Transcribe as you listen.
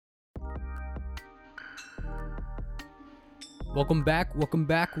Welcome back,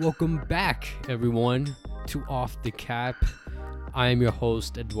 everyone, to Off the Cap. I am your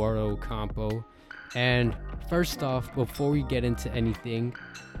host, Eduardo Campo. And first off, before we get into anything,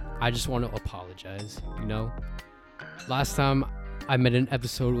 I just want to apologize. Last time I made an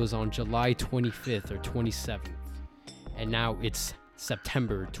episode was on July 25th or 27th, and now it's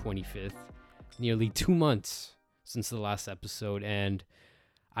September 25th, nearly 2 months since the last episode. And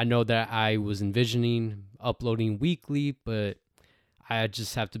I know that I was envisioning uploading weekly, but I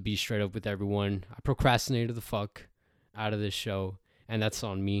just have to be straight up with everyone. I procrastinated the fuck out of this show, and that's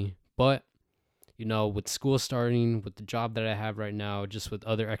on me. But, with school starting, with the job that I have right now, just with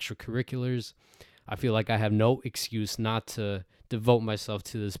other extracurriculars, I feel like I have no excuse not to devote myself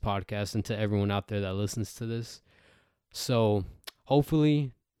to this podcast and to everyone out there that listens to this. So,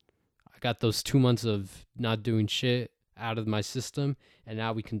 hopefully, I got those 2 months of not doing shit out of my system, and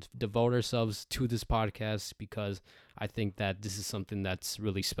now we can devote ourselves to this podcast because I think that this is something that's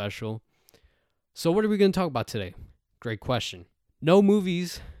really special. So what are we going to talk about today? Great question. No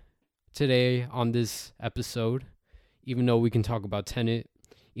movies today on this episode, even though we can talk about Tenet,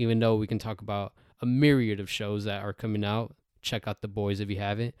 even though we can talk about a myriad of shows that are coming out. Check out The Boys if you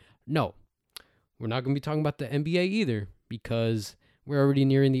haven't. No, we're not going to be talking about the NBA either because we're already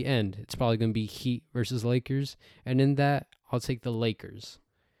nearing the end. It's probably going to be Heat versus Lakers. And in that, I'll take the Lakers.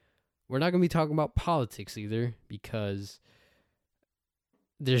 We're not going to be talking about politics either because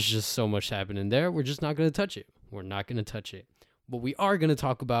there's just so much happening there. We're just not going to touch it. We're not going to touch it. What we are going to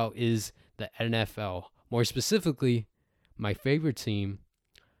talk about is the NFL. More specifically, my favorite team,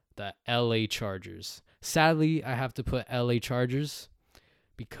 the LA Chargers. Sadly, I have to put LA Chargers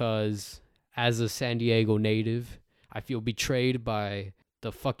because as a San Diego native, I feel betrayed by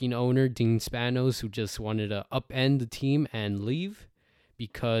the fucking owner, Dean Spanos, who just wanted to upend the team and leave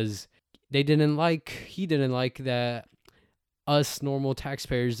because he didn't like that us normal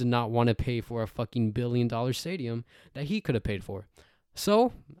taxpayers did not want to pay for a fucking $1 billion stadium that he could have paid for.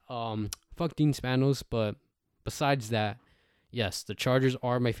 So, fuck Dean Spanos. But besides that, yes, the Chargers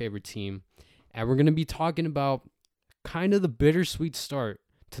are my favorite team. And we're going to be talking about kind of the bittersweet start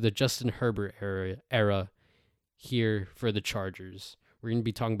to the Justin Herbert era here for the Chargers. We're going to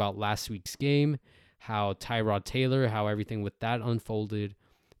be talking about last week's game, how Tyrod Taylor, how everything with that unfolded,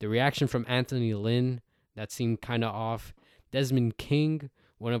 the reaction from Anthony Lynn that seemed kind of off, Desmond King,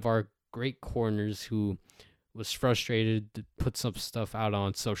 one of our great corners who was frustrated to put some stuff out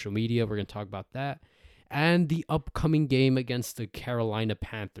on social media. We're going to talk about that, and the upcoming game against the Carolina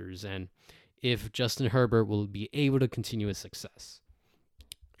Panthers and if Justin Herbert will be able to continue his success.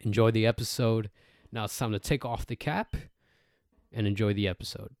 Enjoy the episode. Now it's time to take off the cap and enjoy the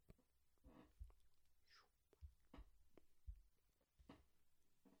episode.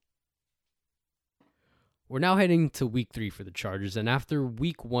 We're now heading to week 3 for the Chargers, and after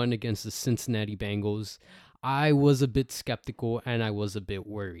week 1 against the Cincinnati Bengals, I was a bit skeptical and I was a bit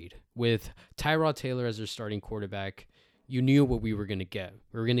worried. With Tyrod Taylor as their starting quarterback, you knew what we were going to get.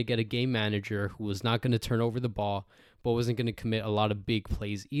 We were going to get a game manager who was not going to turn over the ball, but wasn't going to commit a lot of big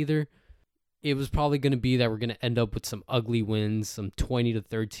plays either. It was probably going to be that we're going to end up with some ugly wins, some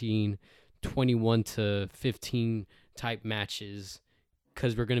 20-13, 21-15 type matches,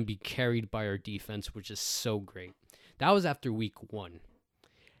 because we're going to be carried by our defense, which is so great. That was after week 1.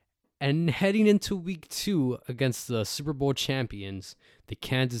 And heading into week 2 against the Super Bowl champions, the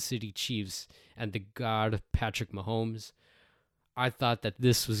Kansas City Chiefs and the god Patrick Mahomes, I thought that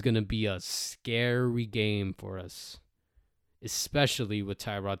this was going to be a scary game for us, especially with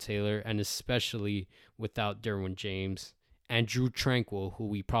Tyrod Taylor and especially without Derwin James and Drew Tranquill, who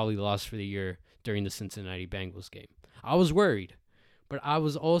we probably lost for the year during the Cincinnati Bengals game. I was worried, but I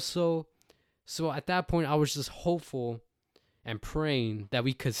was also, so at that point, I was just hopeful and praying that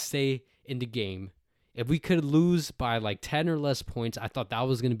we could stay in the game. If we could lose by like 10 or less points, I thought that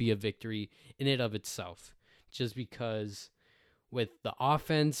was going to be a victory in and of itself, just because with the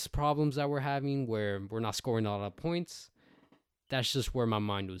offense problems that we're having where we're not scoring a lot of points, that's just where my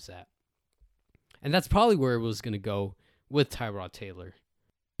mind was at. And that's probably where it was going to go with Tyrod Taylor.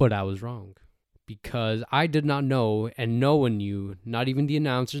 But I was wrong because I did not know, and no one knew, not even the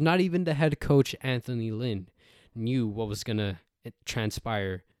announcers, not even the head coach, Anthony Lynn, knew what was going to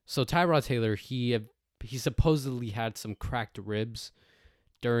transpire. So Tyrod Taylor, he supposedly had some cracked ribs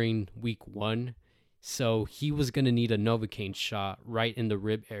during week 1. So he was going to need a Novocaine shot right in the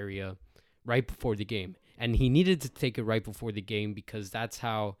rib area right before the game. And he needed to take it right before the game because that's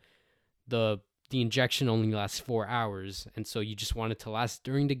how the injection only lasts 4 hours. And so you just want it to last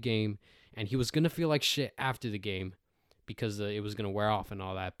during the game. And he was going to feel like shit after the game because it was going to wear off and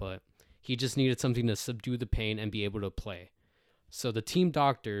all that. But he just needed something to subdue the pain and be able to play. So the team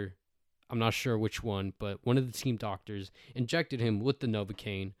doctor, I'm not sure which one, but one of the team doctors injected him with the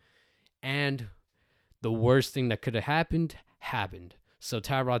Novocaine, and the worst thing that could have happened. So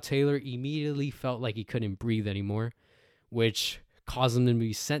Tyrod Taylor immediately felt like he couldn't breathe anymore, which caused him to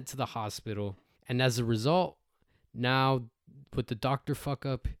be sent to the hospital. And as a result, now with the doctor fuck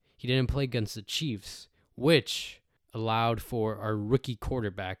up, he didn't play against the Chiefs, which allowed for our rookie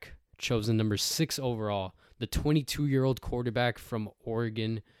quarterback, chosen number 6 overall, the 22-year-old quarterback from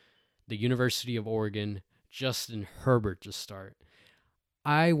Oregon, the University of Oregon, Justin Herbert, to start.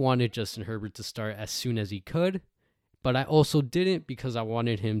 I wanted Justin Herbert to start as soon as he could, but I also didn't because I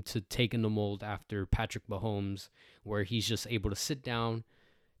wanted him to take in the mold after Patrick Mahomes, where he's just able to sit down,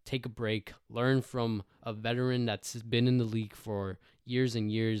 take a break, learn from a veteran that's been in the league for years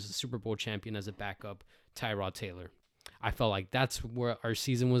and years, a Super Bowl champion as a backup, Tyrod Taylor. I felt like that's where our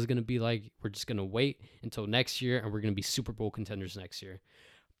season was going to be like. We're just going to wait until next year, and we're going to be Super Bowl contenders next year.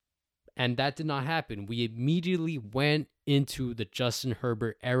 And that did not happen. We immediately went into the Justin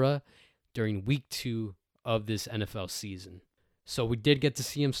Herbert era during week 2 of this NFL season. So we did get to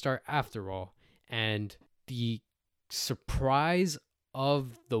see him start after all. And the surprise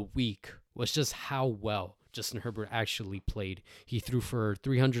of the week was just how well Justin Herbert actually played. He threw for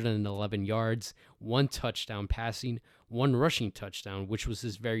 311 yards, 1 touchdown passing, 1 rushing touchdown, which was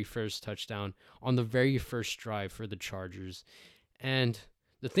his very first touchdown on the very first drive for the Chargers. And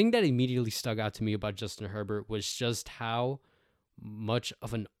the thing that immediately stuck out to me about Justin Herbert was just how much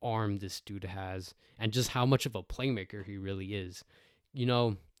of an arm this dude has and just how much of a playmaker he really is. You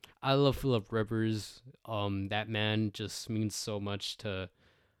know, I love Phillip Rivers. That man just means so much to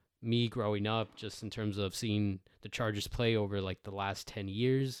me growing up, just in terms of seeing the Chargers play over like the last 10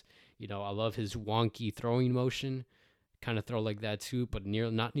 years. You know, I love his wonky throwing motion. Kind of throw like that too, but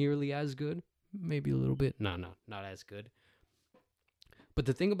not nearly as good. Maybe a little bit. No, not as good. But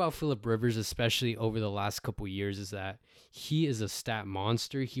the thing about Phillip Rivers, especially over the last couple of years, is that he is a stat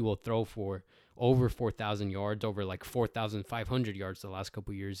monster. He will throw for over 4,000 yards, over like 4,500 yards the last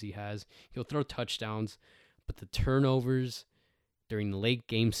couple of years he has. He'll throw touchdowns, but the turnovers during late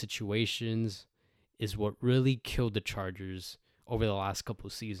game situations is what really killed the Chargers over the last couple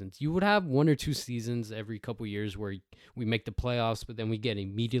of seasons. You would have 1 or 2 seasons every couple of years where we make the playoffs, but then we get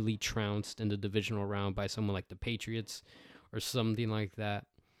immediately trounced in the divisional round by someone like the Patriots or something like that.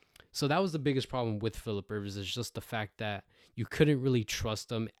 So that was the biggest problem with Phillip Rivers, is just the fact that you couldn't really trust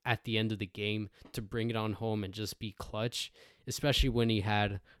him at the end of the game to bring it on home and just be clutch, especially when he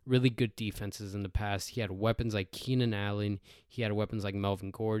had really good defenses in the past. He had weapons like Keenan Allen. He had weapons like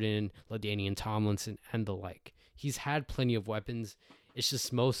Melvin Gordon, LaDainian Tomlinson, and the like. He's had plenty of weapons. It's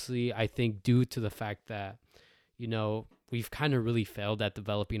just mostly, I think, due to the fact that, you know, we've kind of really failed at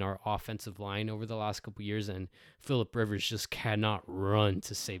developing our offensive line over the last couple of years, and Phillip Rivers just cannot run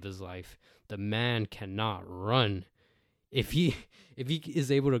to save his life. The man cannot run. If he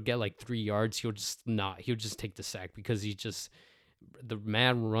is able to get like 3 yards, he'll just take the sack, because the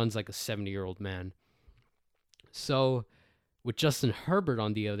man runs like a 70-year-old man. So with Justin Herbert,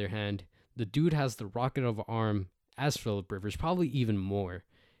 on the other hand, the dude has the rocket of an arm as Phillip Rivers, probably even more.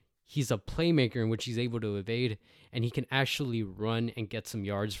 He's a playmaker in which he's able to evade, and he can actually run and get some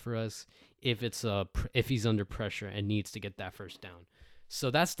yards for us if he's under pressure and needs to get that first down.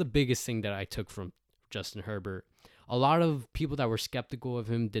 So that's the biggest thing that I took from Justin Herbert. A lot of people that were skeptical of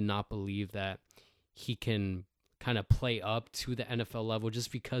him did not believe that he can kind of play up to the NFL level,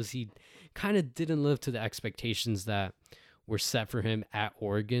 just because he kind of didn't live to the expectations that were set for him at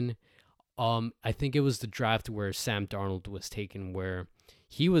Oregon. I think it was the draft where Sam Darnold was taken, where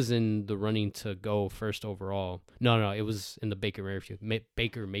he was in the running to go first overall. No, it was in the Baker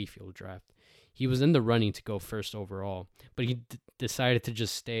Mayfield draft. He was in the running to go first overall, but he decided to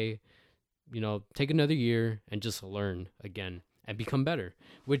just stay, take another year and just learn again and become better,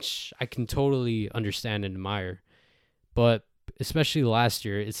 which I can totally understand and admire. But especially last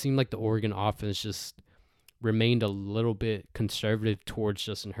year, it seemed like the Oregon offense just remained a little bit conservative towards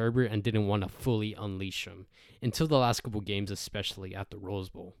Justin Herbert and didn't want to fully unleash him until the last couple games, especially at the Rose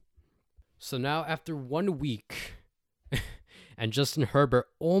Bowl. So now, after 1 week and Justin Herbert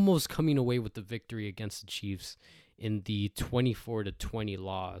almost coming away with the victory against the Chiefs in the 24-20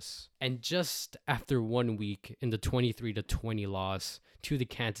 loss, and just after 1 week in the 23-20 loss to the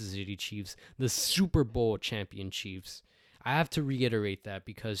Kansas City Chiefs, the Super Bowl champion Chiefs, I have to reiterate that,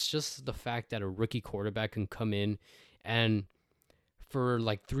 because just the fact that a rookie quarterback can come in and for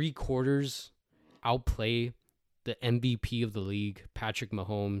like 3 quarters outplay the MVP of the league, Patrick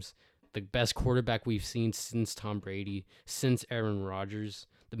Mahomes, the best quarterback we've seen since Tom Brady, since Aaron Rodgers,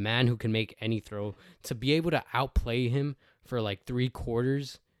 the man who can make any throw, to be able to outplay him for like 3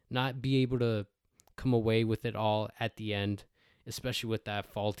 quarters, not be able to come away with it all at the end, especially with that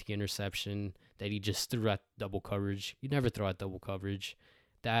faulty interception that he just threw at double coverage. You never throw at double coverage.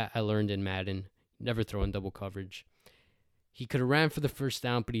 That I learned in Madden. Never throw in double coverage. He could have ran for the first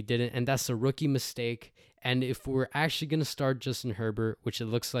down, but he didn't, and that's a rookie mistake. And if we're actually going to start Justin Herbert, which it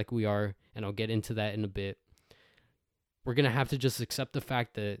looks like we are, and I'll get into that in a bit, we're going to have to just accept the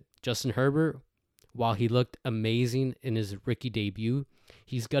fact that Justin Herbert, while he looked amazing in his rookie debut,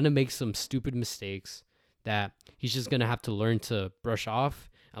 he's going to make some stupid mistakes that he's just going to have to learn to brush off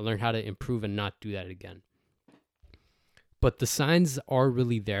and learn how to improve and not do that again. But the signs are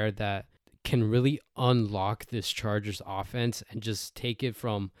really there that can really unlock this Chargers offense and just take it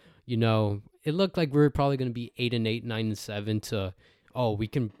from, it looked like we were probably going to be 8-8, 9-7 to, we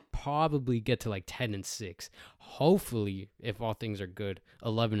can probably get to like 10-6. Hopefully, if all things are good,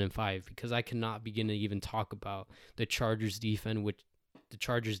 11-5, because I cannot begin to even talk about the Chargers defense,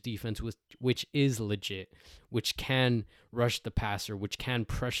 which is legit, which can rush the passer, which can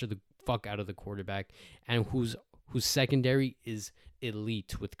pressure the fuck out of the quarterback, and whose secondary is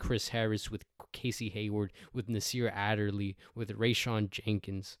elite, with Chris Harris, with Casey Hayward, with Nasir Adderley, with Rayshawn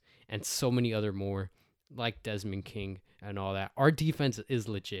Jenkins, and so many other more, like Desmond King and all that. Our defense is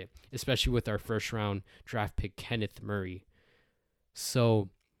legit, especially with our first-round draft pick, Kenneth Murray. So,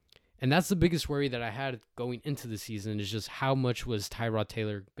 and that's the biggest worry that I had going into the season, is just how much was Tyrod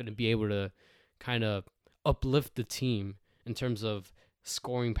Taylor going to be able to kind of uplift the team in terms of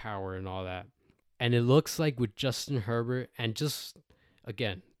scoring power and all that. And it looks like with Justin Herbert, and just,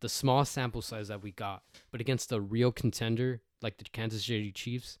 again, the small sample size that we got, but against a real contender like the Kansas City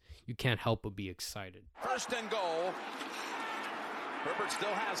Chiefs, you can't help but be excited. First and goal. Herbert still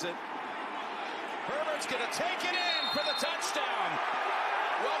has it. Herbert's going to take it in for the touchdown.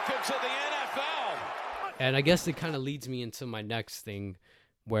 Welcome to the NFL. And I guess it kind of leads me into my next thing,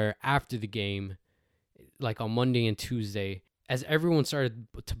 where after the game, like on Monday and Tuesday, as everyone started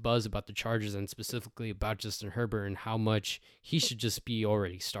to buzz about the Chargers and specifically about Justin Herbert and how much he should just be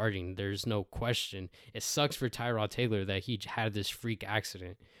already starting, there's no question. It sucks for Tyrod Taylor that he had this freak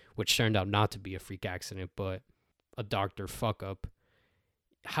accident, which turned out not to be a freak accident, but a doctor fuck up.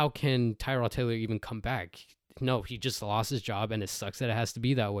 How can Tyrod Taylor even come back? No, he just lost his job, and it sucks that it has to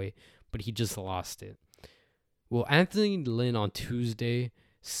be that way, but he just lost it. Well, Anthony Lynn on Tuesday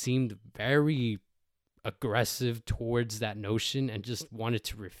seemed very aggressive towards that notion and just wanted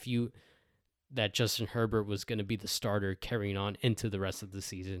to refute that Justin Herbert was going to be the starter carrying on into the rest of the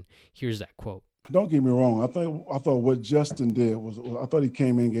season. Here's that quote. Don't get me wrong. I thought what Justin did was, I thought he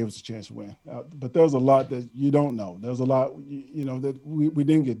came in and gave us a chance to win. But there's a lot that you don't know. There's a lot, that we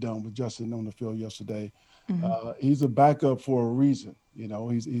didn't get done with Justin on the field yesterday. Mm-hmm. He's a backup for a reason.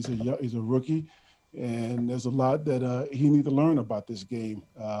 He's a rookie, and there's a lot that he needs to learn about this game.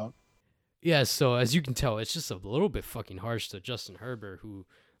 Yeah, so as you can tell, it's just a little bit fucking harsh to Justin Herbert, who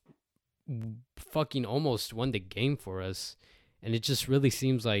fucking almost won the game for us. And it just really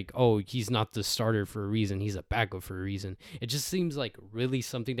seems like, he's not the starter for a reason. He's a backup for a reason. It just seems like really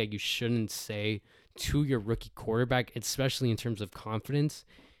something that you shouldn't say to your rookie quarterback, especially in terms of confidence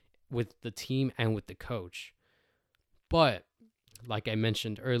with the team and with the coach. But like I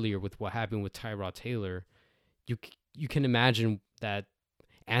mentioned earlier with what happened with Tyrod Taylor, you can imagine that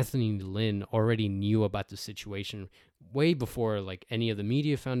Anthony Lynn already knew about the situation way before like any of the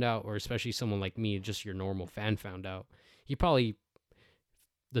media found out, or especially someone like me, just your normal fan, found out.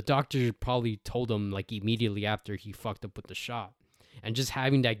 The doctor probably told him like immediately after he fucked up with the shot. And just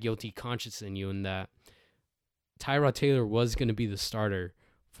having that guilty conscience in you, and that Tyrod Taylor was going to be the starter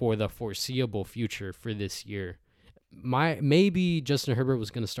for the foreseeable future for this year. Maybe Justin Herbert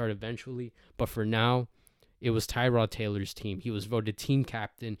was going to start eventually, but for now, it was Tyrod Taylor's team. He was voted team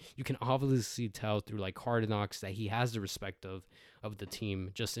captain. You can obviously tell through like Hard Knocks that he has the respect of the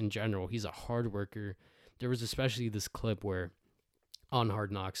team just in general. He's a hard worker. There was especially this clip where on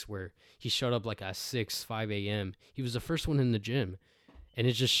Hard Knocks where he showed up like at 5 a.m. He was the first one in the gym, and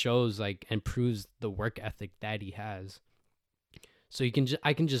it just shows like and proves the work ethic that he has. So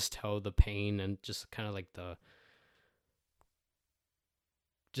I can just tell the pain and just kind of like the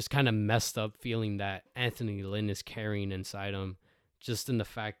just kind of messed up feeling that Anthony Lynn is carrying inside him, just in the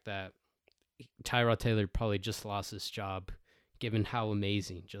fact that Tyrod Taylor probably just lost his job, given how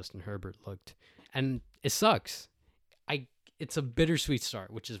amazing Justin Herbert looked. And it sucks. It's a bittersweet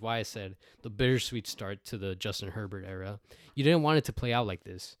start, which is why I said the bittersweet start to the Justin Herbert era. You didn't want it to play out like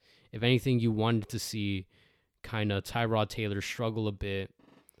this. If anything, you wanted to see kind of Tyrod Taylor struggle a bit,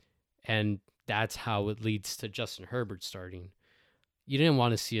 and that's how it leads to Justin Herbert starting. you didn't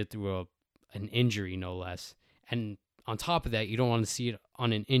want to see it through an injury, no less. And on top of that, you don't want to see it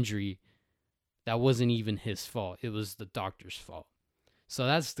on an injury that wasn't even his fault. It was the doctor's fault. So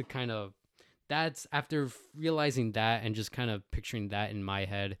that's after realizing that and just kind of picturing that in my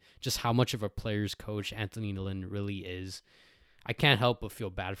head, just how much of a player's coach Anthony Lynn really is. I can't help but feel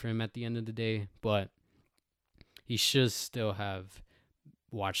bad for him at the end of the day, but he should still have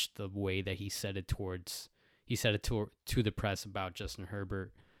watched the way that he said it to the press about Justin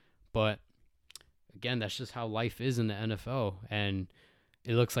Herbert. But again, that's just how life is in the NFL, and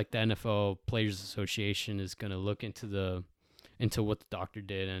it looks like the NFL Players Association is going to look into what the doctor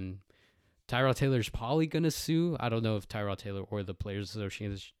did, and Tyrod Taylor's probably going to sue. I don't know if Tyrod Taylor or the Players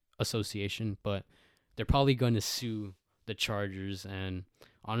Association, but they're probably going to sue the Chargers, and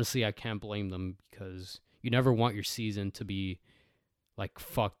honestly, I can't blame them because you never want your season to be like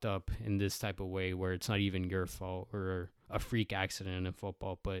fucked up in this type of way where it's not even your fault or a freak accident in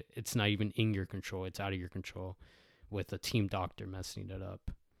football, but it's not even in your control. It's out of your control with a team doctor messing it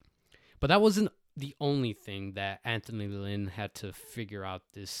up. But that wasn't the only thing that Anthony Lynn had to figure out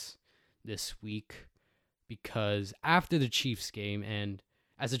this week, because after the Chiefs game, and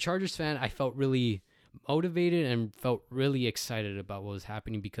as a Chargers fan, I felt really motivated and felt really excited about what was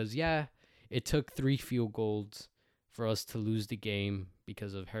happening because, yeah, it took 3 field goals for us to lose the game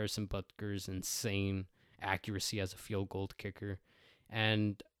because of Harrison Butker's insane accuracy as a field goal kicker,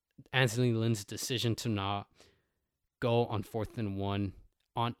 and Anthony Lynn's decision to not go on 4th and 1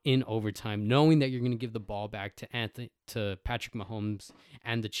 in overtime, knowing that you're going to give the ball back to Patrick Mahomes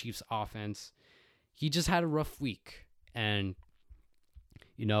and the Chiefs offense. He just had a rough week, and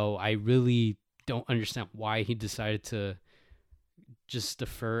I really don't understand why he decided to just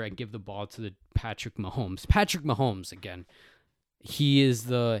defer and give the ball to the Patrick Mahomes. Patrick Mahomes, again, he is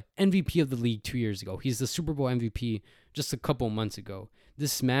the MVP of the league 2 years ago. He's the Super Bowl MVP just a couple months ago.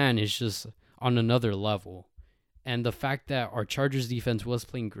 This man is just on another level. And the fact that our Chargers defense was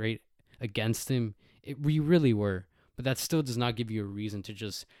playing great against him, we really were. But that still does not give you a reason to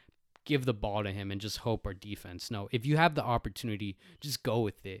just give the ball to him and just hope our defense. No, if you have the opportunity, just go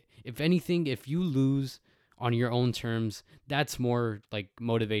with it. If anything, if you lose on your own terms, that's more like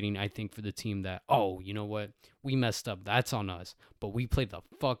motivating, I think, for the team that, oh, you know what? We messed up. That's on us. But we played the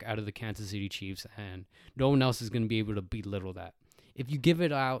fuck out of the Kansas City Chiefs, and no one else is going to be able to belittle that. If you give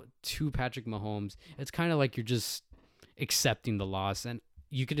it out to Patrick Mahomes, it's kind of like you're just accepting the loss. And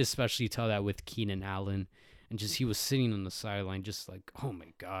you could especially tell that with Keenan Allen. And just he was sitting on the sideline just like, oh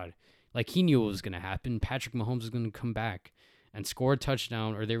my God. Like he knew what was going to happen. Patrick Mahomes was going to come back and score a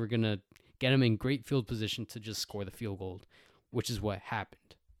touchdown, or they were going to get him in great field position to just score the field goal, which is what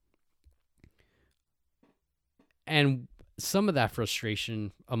happened. And some of that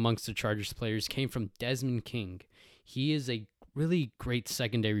frustration amongst the Chargers players came from Desmond King. He is a really great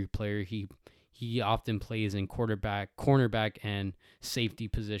secondary player. He often plays in cornerback, and safety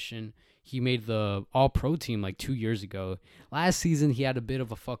position. He made the All-Pro team like 2 years ago. Last season, he had a bit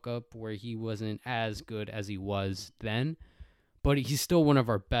of a fuck-up where he wasn't as good as he was then, but he's still one of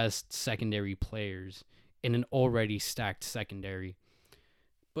our best secondary players in an already stacked secondary.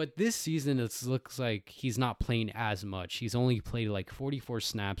 But this season, it looks like he's not playing as much. He's only played like 44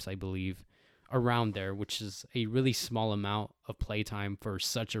 snaps, I believe, around there, which is a really small amount of playtime for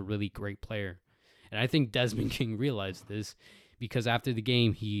such a really great player. And I think Desmond King realized this because after the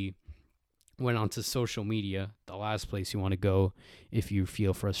game, he went onto social media, the last place you want to go if you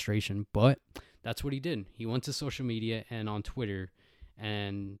feel frustration. But that's what he did. He went to social media and on Twitter,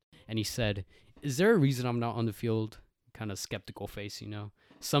 and he said, "Is there a reason I'm not on the field?" Kind of skeptical face,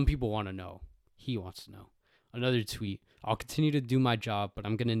 Some people want to know. He wants to know. Another tweet, "I'll continue to do my job, but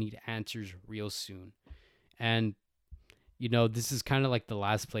I'm going to need answers real soon." And, this is kind of like the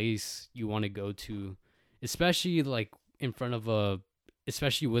last place you want to go to, especially like in front of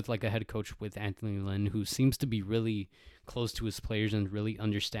especially with like a head coach with Anthony Lynn, who seems to be really close to his players and really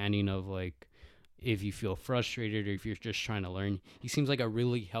understanding of like, if you feel frustrated or if you're just trying to learn. He seems like a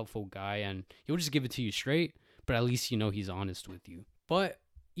really helpful guy, and he'll just give it to you straight, but at least he's honest with you. But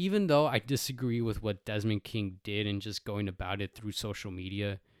even though I disagree with what Desmond King did and just going about it through social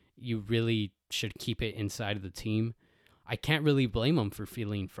media, you really should keep it inside of the team. I can't really blame him for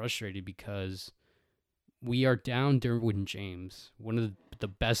feeling frustrated because we are down Derwin James, one of the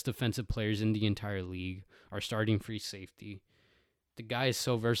best defensive players in the entire league, our starting free safety. The guy is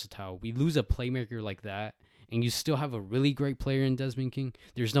so versatile. We lose a playmaker like that, and you still have a really great player in Desmond King.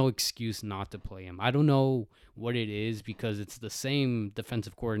 There's no excuse not to play him. I don't know what it is because it's the same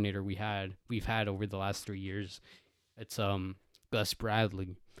defensive coordinator we've had over the last 3 years. It's Gus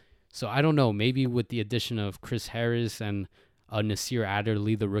Bradley. So I don't know. Maybe with the addition of Chris Harris and Nasir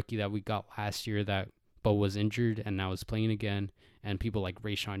Adderley, the rookie that we got last year that but was injured and now is playing again, and people like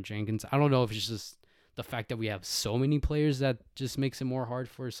Rayshawn Jenkins. I don't know if it's just the fact that we have so many players that just makes it more hard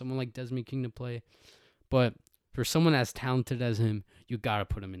for someone like Desmond King to play. But for someone as talented as him, you got to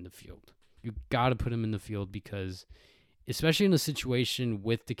put him in the field. You got to put him in the field because, especially in a situation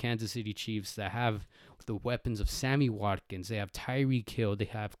with the Kansas City Chiefs that have the weapons of Sammy Watkins, they have Tyreek Hill, they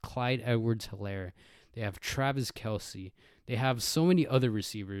have Clyde Edwards-Helaire, they have Travis Kelce, they have so many other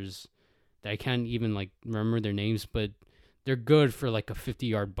receivers that I can't even like remember their names, but they're good for like a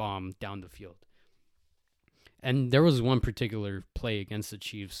 50-yard bomb down the field. And there was one particular play against the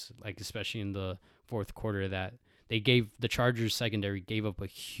Chiefs, like especially in the fourth quarter, that the Chargers secondary gave up a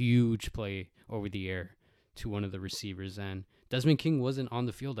huge play over the air to one of the receivers, and Desmond King wasn't on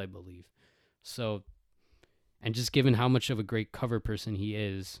the field, I believe. So, and just given how much of a great cover person he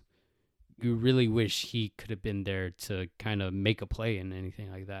is, you really wish he could have been there to kind of make a play and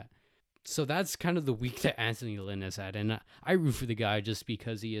anything like that. So that's kind of the week that Anthony Lynn has had, and I root for the guy just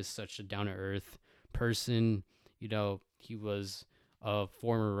because he is such a down-to-earth person. You know, he was a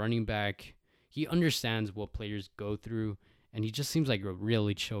former running back. He understands what players go through, and he just seems like a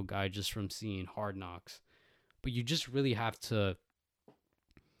really chill guy just from seeing Hard Knocks. But you just really have to,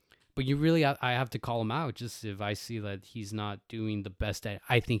 I have to call him out just if I see that he's not doing the best that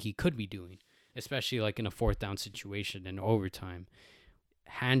I think he could be doing, especially like in a fourth down situation and overtime.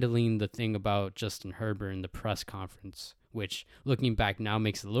 Handling the thing about Justin Herbert in the press conference, which looking back now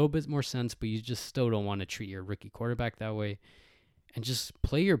makes a little bit more sense, but you just still don't want to treat your rookie quarterback that way. And just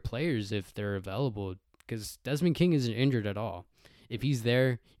play your players if they're available, because Desmond King isn't injured at all. If he's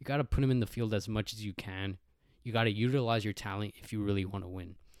there, you got to put him in the field as much as you can. You got to utilize your talent if you really want to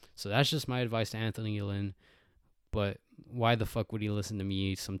win. So that's just my advice to Anthony Lynn. But why the fuck would he listen to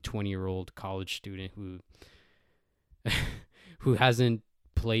me, some 20-year-old college student who hasn't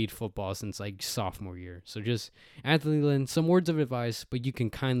played football since like sophomore year? So just Anthony Lynn, some words of advice, but you can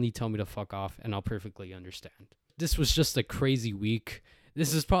kindly tell me to fuck off and I'll perfectly understand. This was just a crazy week.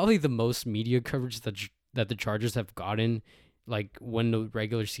 This is probably the most media coverage that the Chargers have gotten, like when the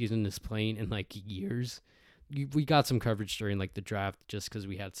regular season is playing in like years. We got some coverage during like the draft just because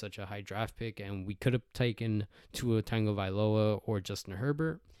we had such a high draft pick, and we could have taken Tua Tagovailoa or Justin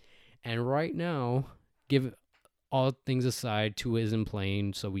Herbert. And right now, give all things aside, Tua isn't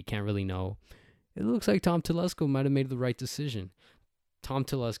playing, so we can't really know. It looks like Tom Telesco might have made the right decision. Tom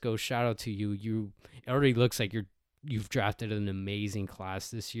Telesco, shout out to you. It already looks like you've drafted an amazing class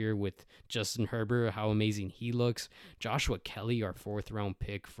this year with Justin Herbert, how amazing he looks. Joshua Kelly, our 4th-round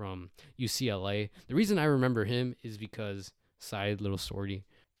pick from UCLA. The reason I remember him is because, side little story,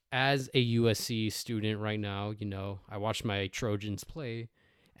 as a USC student right now, you know, I watched my Trojans play,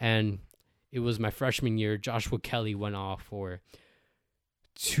 and it was my freshman year. Joshua Kelly went off for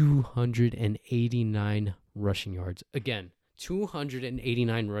 289 rushing yards. Again,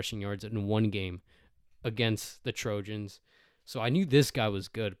 289 rushing yards in one game against the Trojans. So I knew this guy was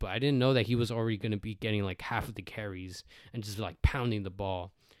good, but I didn't know that he was already going to be getting like half of the carries and just like pounding the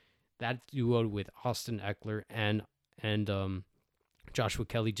ball. That duo with Austin Eckler and Joshua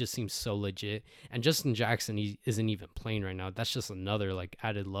Kelly just seems so legit. And Justin Jackson, he isn't even playing right now. That's just another like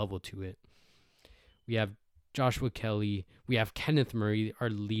added level to it. We have Joshua Kelly. We have Kenneth Murray, our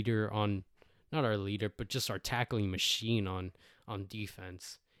leader on, not our leader, but just our tackling machine on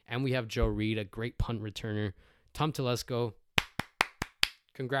defense. And we have Joe Reed, a great punt returner. Tom Telesco,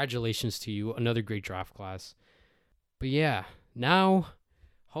 congratulations to you. Another great draft class. But yeah, now,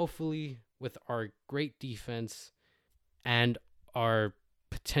 hopefully, with our great defense and our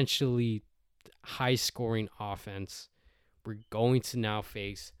potentially high-scoring offense, we're going to now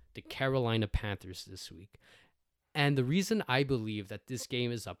face the Carolina Panthers this week. And the reason I believe that this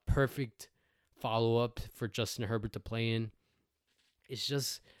game is a perfect follow-up for Justin Herbert to play in is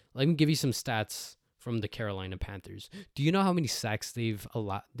just, let me give you some stats from the Carolina Panthers. Do you know how many sacks they've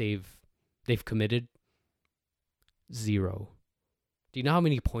committed? 0. Do you know how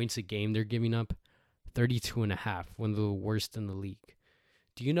many points a game they're giving up? 32.5, one of the worst in the league.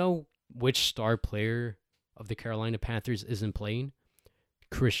 Do you know which star player of the Carolina Panthers isn't playing?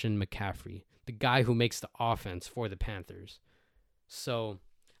 Christian McCaffrey, the guy who makes the offense for the Panthers. So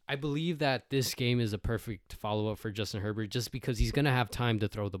I believe that this game is a perfect follow-up for Justin Herbert just because he's going to have time to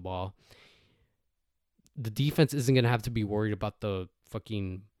throw the ball. The defense isn't going to have to be worried about the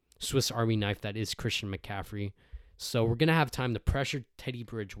fucking Swiss Army knife that is Christian McCaffrey. So we're going to have time to pressure Teddy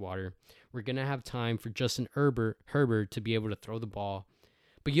Bridgewater. We're going to have time for Justin Herbert to be able to throw the ball.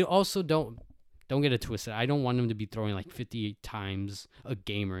 But you also don't get it twisted. I don't want him to be throwing like 58 times a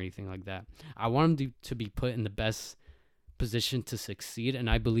game or anything like that. I want him to be put in the best position to succeed. And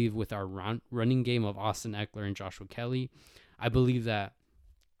I believe with our running game of Austin Eckler and Joshua Kelly, I believe that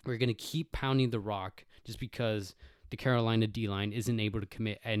we're going to keep pounding the rock just because the Carolina D-line isn't able to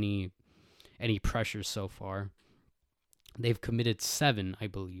commit any pressures so far. They've committed 7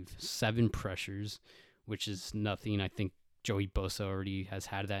 pressures, which is nothing. I think Joey Bosa already has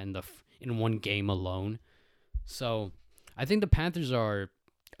had that in one game alone. So I think the Panthers are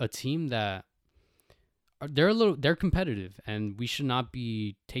a team that they're competitive, and we should not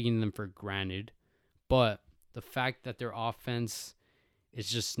be taking them for granted. But the fact that their offense is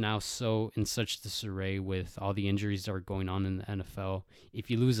just now in such disarray with all the injuries that are going on in the NFL,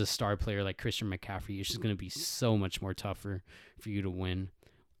 if you lose a star player like Christian McCaffrey, it's just going to be so much more tougher for you to win.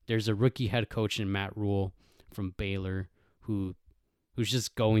 There's a rookie head coach in Matt Rule from Baylor who's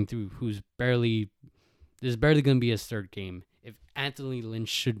just going through, this is barely going to be his third game. If Anthony Lynn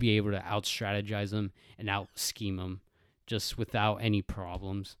should be able to out-strategize him and out-scheme him just without any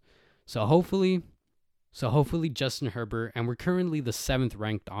problems. So hopefully Justin Herbert, and we're currently the 7th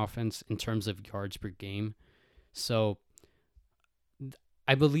ranked offense in terms of yards per game. So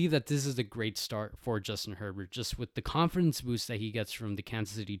I believe that this is a great start for Justin Herbert, just with the confidence boost that he gets from the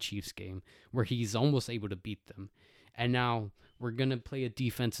Kansas City Chiefs game, where he's almost able to beat them. And now we're going to play a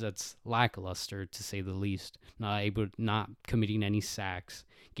defense that's lackluster, to say the least, not committing any sacks,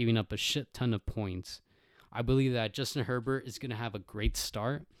 giving up a shit ton of points. I believe that Justin Herbert is going to have a great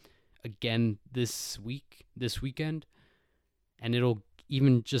start again this weekend, and it'll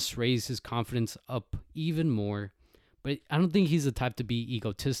even just raise his confidence up even more. But I don't think he's the type to be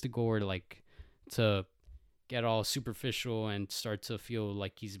egotistical or like to get all superficial and start to feel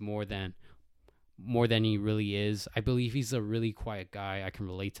like he's more than he really is. I believe he's a really quiet guy. I can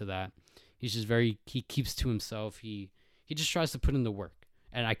relate to that. He's just he keeps to himself. He just tries to put in the work,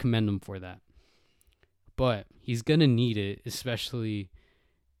 and I commend him for that. But he's going to need it, especially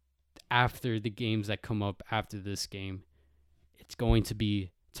after the games that come up after this game. It's going to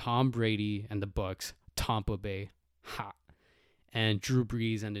be Tom Brady and the Bucs, Tampa Bay, and Drew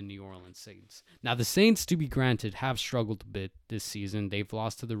Brees and the New Orleans Saints. Now, the Saints, to be granted, have struggled a bit this season. They've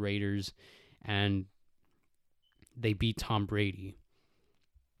lost to the Raiders, and they beat Tom Brady.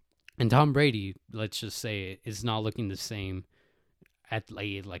 And Tom Brady, let's just say, is not looking the same at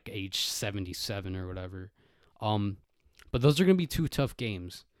like age 77 or whatever. But those are going to be 2 tough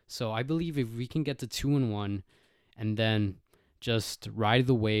games. So I believe if we can get to 2-1 and then just ride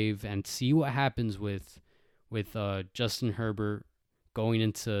the wave and see what happens with Justin Herbert going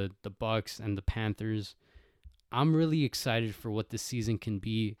into the Bucs and the Panthers, I'm really excited for what this season can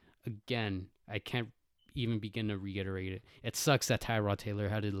be. Again, I can't even begin to reiterate it. It sucks that Tyrod Taylor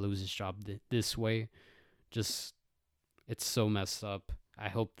had to lose his job this way. Just, it's so messed up. I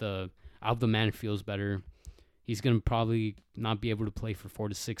hope the man feels better. He's going to probably not be able to play for 4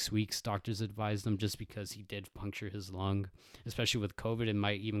 to 6 weeks. Doctors advised him just because he did puncture his lung, especially with COVID. It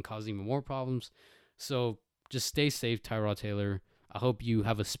might even cause even more problems. So just stay safe, Tyrod Taylor. I hope you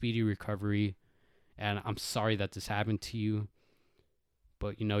have a speedy recovery. And I'm sorry that this happened to you.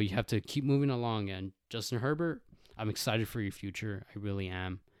 But, you have to keep moving along. And Justin Herbert, I'm excited for your future. I really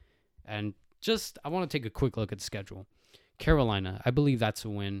am. And I want to take a quick look at the schedule. Carolina, I believe that's a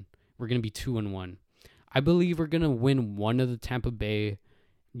win. We're going to be 2-1. I believe we're going to win one of the Tampa Bay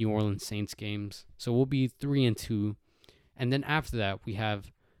New Orleans Saints games. So we'll be 3-2. And then after that, we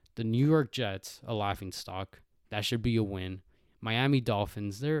have the New York Jets, a laughingstock. That should be a win. Miami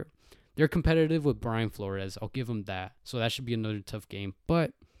Dolphins, they're competitive with Brian Flores. I'll give them that. So that should be another tough game.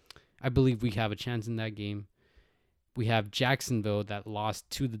 But I believe we have a chance in that game. We have Jacksonville that lost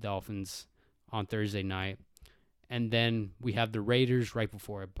to the Dolphins on Thursday night. And then we have the Raiders right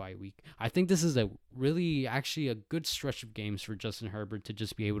before a bye week. I think this is actually a good stretch of games for Justin Herbert to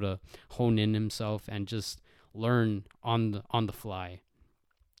just be able to hone in himself and just learn on the fly.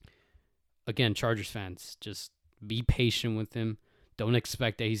 Again, Chargers fans, just be patient with him. Don't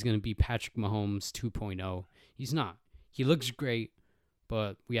expect that he's going to be Patrick Mahomes 2.0. He's not. He looks great,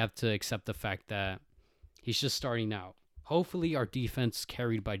 but we have to accept the fact that he's just starting out. Hopefully our defense,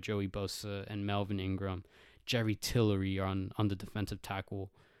 carried by Joey Bosa and Melvin Ingram, Jerry Tillery on the defensive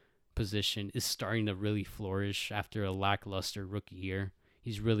tackle position, is starting to really flourish after a lackluster rookie year.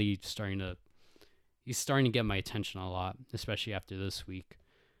 He's starting to get my attention a lot, especially after this week.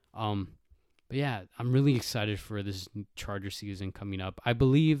 But yeah, I'm really excited for this Charger season coming up. I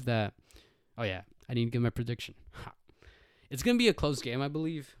believe that, I need to give my prediction. It's going to be a close game, I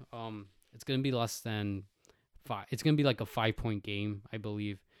believe. It's going to be less than 5. It's going to be like a 5-point game, I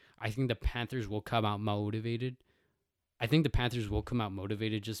believe. I think the Panthers will come out motivated.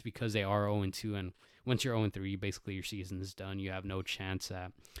 Just because they are 0-2 and once you're 0-3, basically your season is done. You have no chance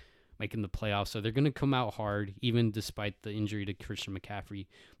at making the playoffs. So they're going to come out hard, even despite the injury to Christian McCaffrey.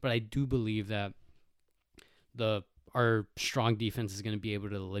 But I do believe that our strong defense is going to be able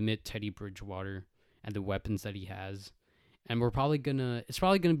to limit Teddy Bridgewater and the weapons that he has. And it's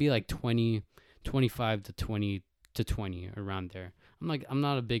probably going to be like 25 to 20 around there. I'm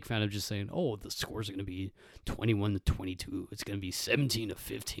not a big fan of just saying, oh, the scores are going to be 21 to 22. It's going to be 17 to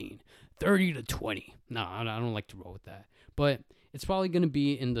 15, 30 to 20. No, I don't like to roll with that. But it's probably going to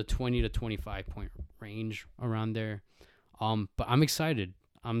be in the 20 to 25 point range around there. But I'm excited.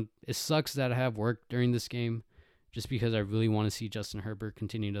 It sucks that I have work during this game just because I really want to see Justin Herbert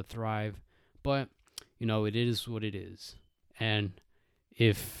continue to thrive. But, it is what it is. And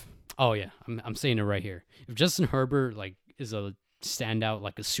I'm saying it right here. If Justin Herbert is a standout,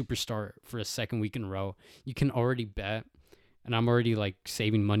 like a superstar for a second week in a row, you can already bet, and I'm already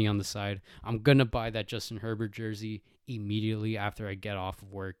saving money on the side. I'm gonna buy that Justin Herbert jersey immediately after I get off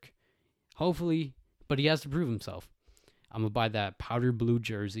of work. Hopefully, but he has to prove himself. I'm gonna buy that powder blue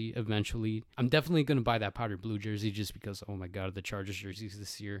jersey eventually. I'm definitely gonna buy that powder blue jersey just because, oh my god, the Chargers jerseys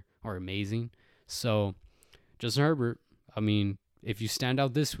this year are amazing. So, Justin Herbert, if you stand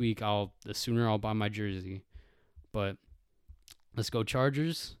out this week, the sooner I'll buy my jersey. But let's go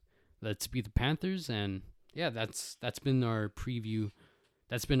Chargers. Let's beat the Panthers. And yeah, that's been our preview.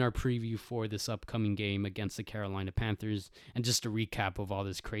 That's been our preview for this upcoming game against the Carolina Panthers. And just a recap of all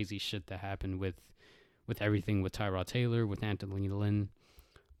this crazy shit that happened with everything with Tyrod Taylor, with Anthony Lynn.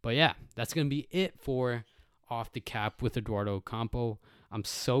 But yeah, that's going to be it for Off the Cap with Eduardo Campo. I'm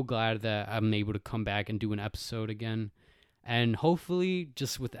so glad that I'm able to come back and do an episode again. And hopefully,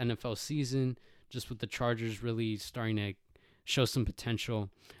 just with NFL season, just with the Chargers really starting to show some potential,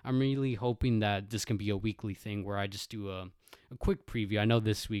 I'm really hoping that this can be a weekly thing where I just do a quick preview. I know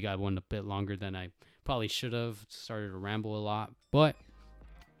this week I went a bit longer than I probably should have, started to ramble a lot, but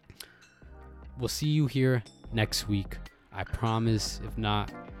we'll see you here next week. I promise. If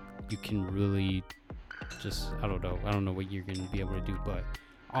not, you can really just, I don't know what you're going to be able to do, but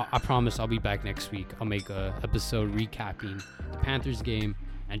I promise I'll be back next week. I'll make a episode recapping the Panthers game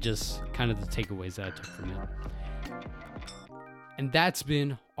and just kind of the takeaways that I took from it. And that's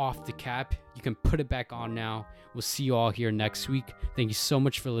been Off the Cap. You can put it back on now. We'll see you all here next week. Thank you so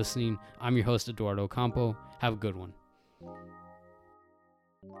much for listening. I'm your host, Eduardo Campo. Have a good one.